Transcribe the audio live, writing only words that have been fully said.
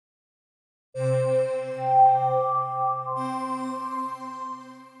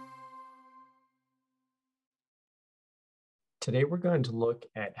Today, we're going to look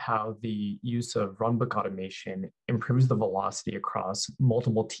at how the use of runbook automation improves the velocity across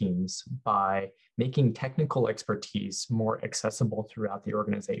multiple teams by making technical expertise more accessible throughout the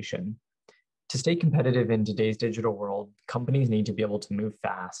organization. To stay competitive in today's digital world, companies need to be able to move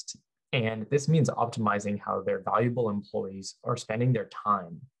fast, and this means optimizing how their valuable employees are spending their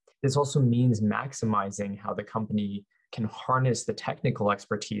time. This also means maximizing how the company can harness the technical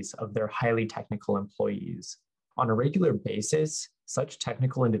expertise of their highly technical employees. On a regular basis, such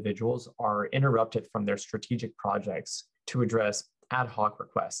technical individuals are interrupted from their strategic projects to address ad hoc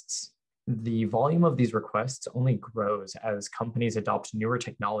requests. The volume of these requests only grows as companies adopt newer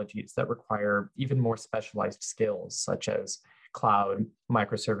technologies that require even more specialized skills, such as cloud,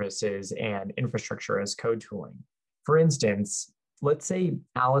 microservices, and infrastructure as code tooling. For instance, let's say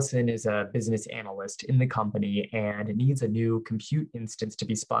Allison is a business analyst in the company and needs a new compute instance to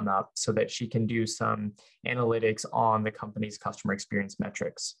be spun up so that she can do some analytics on the company's customer experience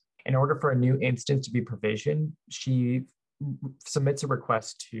metrics. In order for a new instance to be provisioned, she submits a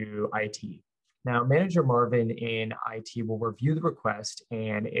request to IT. Now, Manager Marvin in IT will review the request,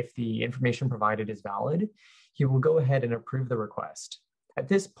 and if the information provided is valid, he will go ahead and approve the request. At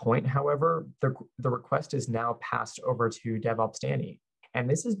this point, however, the request is now passed over to DevOps Danny. And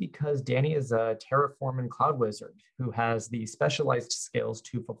this is because Danny is a Terraform and cloud wizard who has the specialized skills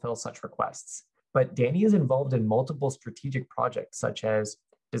to fulfill such requests. But Danny is involved in multiple strategic projects, such as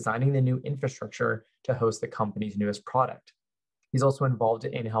designing the new infrastructure to host the company's newest product. He's also involved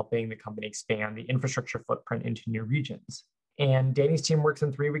in helping the company expand the infrastructure footprint into new regions. And Danny's team works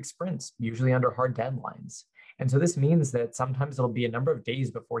in 3-week sprints, usually under hard deadlines. And so this means that sometimes it'll be a number of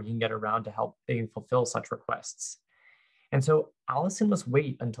days before he can get around to helping fulfill such requests. And so Allison must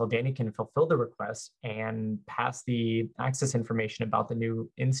wait until Danny can fulfill the request and pass the access information about the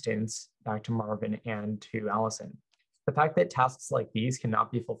new instance back to Marvin and to Allison. The fact that tasks like these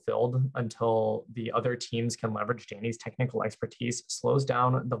cannot be fulfilled until the other teams can leverage Danny's technical expertise slows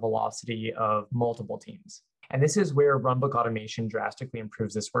down the velocity of multiple teams. And this is where runbook automation drastically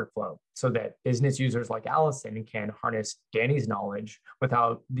improves this workflow so that business users like Allison can harness Danny's knowledge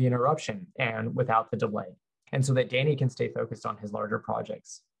without the interruption and without the delay, and so that Danny can stay focused on his larger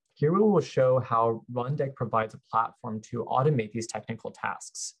projects. Here we will show how Rundeck provides a platform to automate these technical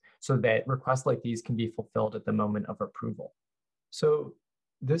tasks so that requests like these can be fulfilled at the moment of approval. So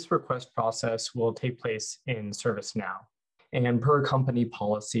this request process will take place in ServiceNow. And per company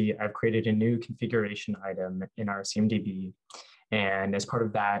policy, I've created a new configuration item in our CMDB. And as part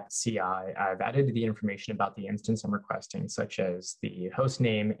of that CI, I've added the information about the instance I'm requesting, such as the host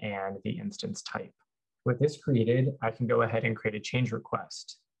name and the instance type. With this created, I can go ahead and create a change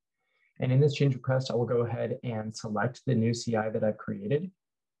request. And in this change request, I will go ahead and select the new CI that I've created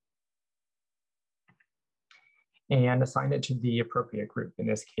and assign it to the appropriate group. In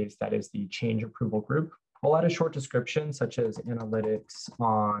this case, that is the change approval group. I'll add a short description such as analytics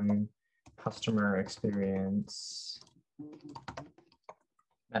on customer experience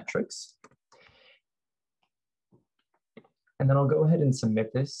metrics. And then I'll go ahead and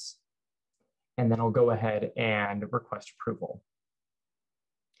submit this. And then I'll go ahead and request approval.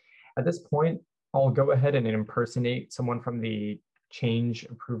 At this point, I'll go ahead and impersonate someone from the change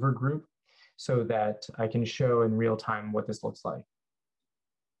approver group so that I can show in real time what this looks like.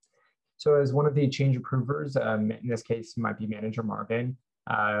 So as one of the change approvers, in this case, might be Manager Marvin,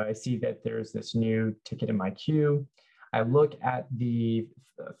 I see that there's this new ticket in my queue. I look at the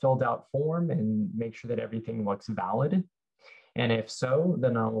filled out form and make sure that everything looks valid. And if so,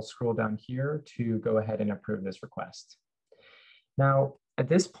 then I'll scroll down here to go ahead and approve this request. Now, at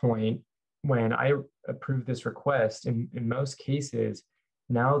this point, when I approve this request, in most cases,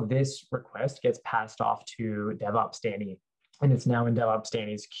 now this request gets passed off to DevOps Danny, and it's now in DevOps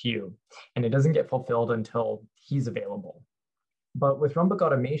Danny's queue, and it doesn't get fulfilled until he's available. But with runbook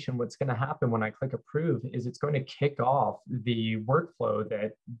automation, what's going to happen when I click approve is it's going to kick off the workflow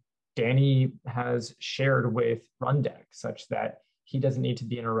that Danny has shared with Rundeck, such that he doesn't need to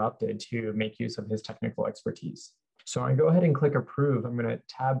be interrupted to make use of his technical expertise. So I go ahead and click approve. I'm going to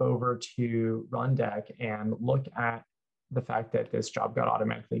tab over to Rundeck and look at the fact that this job got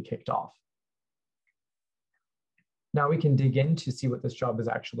automatically kicked off. Now we can dig in to see what this job is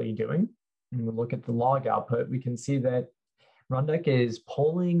actually doing. And we look at the log output, we can see that Rundeck is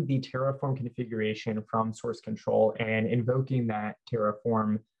pulling the Terraform configuration from source control and invoking that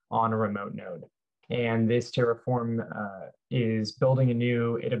Terraform on a remote node. And this Terraform is building a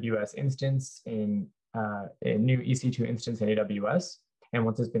new AWS instance in a new EC2 instance in AWS. And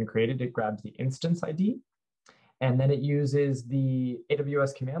once it's been created, it grabs the instance ID. And then it uses the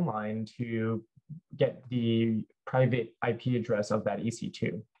AWS command line to get the private IP address of that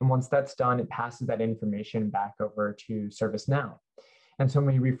EC2. And once that's done, it passes that information back over to ServiceNow. And so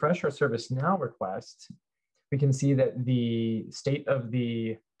when we refresh our ServiceNow request, we can see that the state of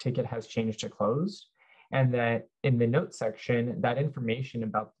the ticket has changed to closed, and that in the notes section, that information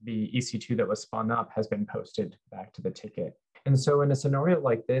about the EC2 that was spun up has been posted back to the ticket. And so in a scenario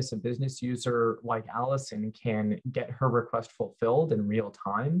like this, a business user like Allison can get her request fulfilled in real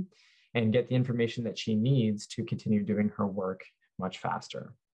time and get the information that she needs to continue doing her work much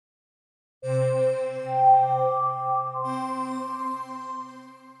faster.